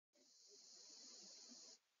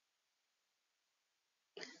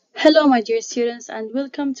Hello, my dear students, and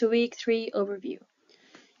welcome to week 3 overview.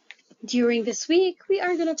 During this week, we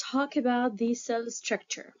are going to talk about the cell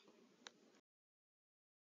structure.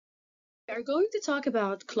 We are going to talk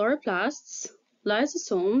about chloroplasts,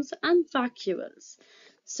 lysosomes, and vacuoles.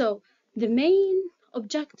 So, the main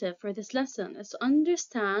objective for this lesson is to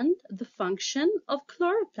understand the function of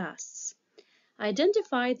chloroplasts,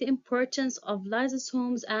 identify the importance of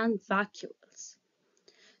lysosomes and vacuoles.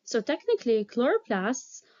 So technically,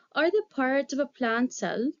 chloroplasts are the part of a plant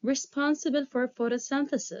cell responsible for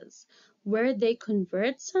photosynthesis, where they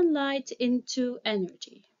convert sunlight into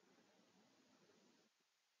energy.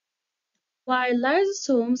 While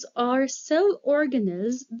lysosomes are cell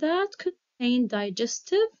organelles that contain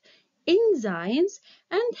digestive enzymes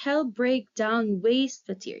and help break down waste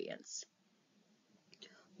materials.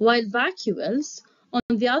 While vacuoles,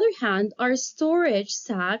 on the other hand, are storage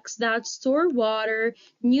sacs that store water,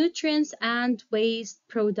 nutrients, and waste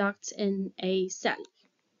products in a cell.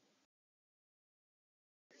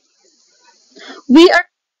 We are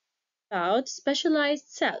about specialized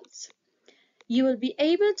cells. You will be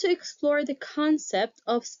able to explore the concept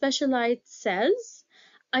of specialized cells,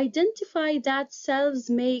 identify that cells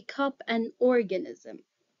make up an organism.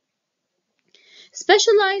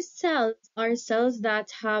 Specialized cells are cells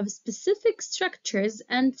that have specific structures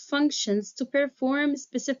and functions to perform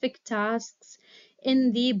specific tasks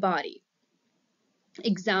in the body.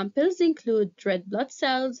 Examples include red blood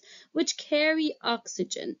cells, which carry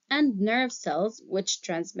oxygen, and nerve cells, which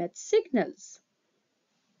transmit signals.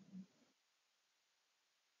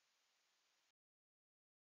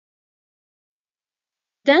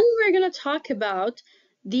 Then we're going to talk about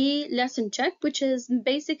the lesson check, which is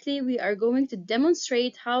basically we are going to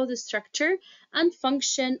demonstrate how the structure and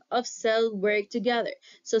function of cell work together.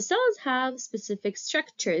 So cells have specific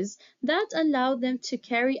structures that allow them to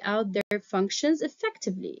carry out their functions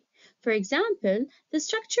effectively. For example, the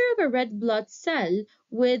structure of a red blood cell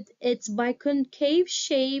with its biconcave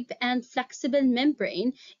shape and flexible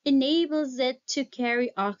membrane enables it to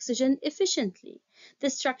carry oxygen efficiently.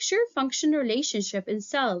 The structure-function relationship in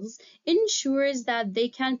cells ensures that they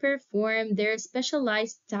can perform their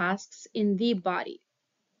specialized tasks in the body.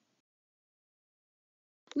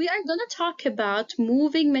 We are going to talk about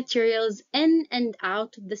moving materials in and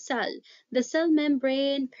out of the cell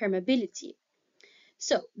membrane permeability.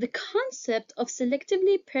 So, the concept of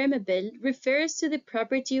selectively permeable refers to the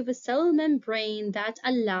property of a cell membrane that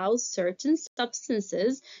allows certain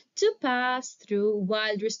substances to pass through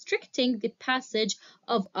while restricting the passage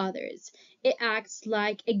of others. It acts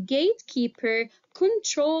like a gatekeeper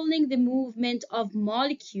controlling the movement of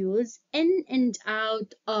molecules in and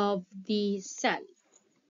out of the cell.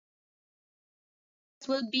 This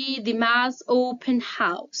will be the mass open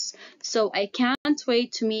house, so I can't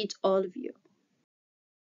wait to meet all of you.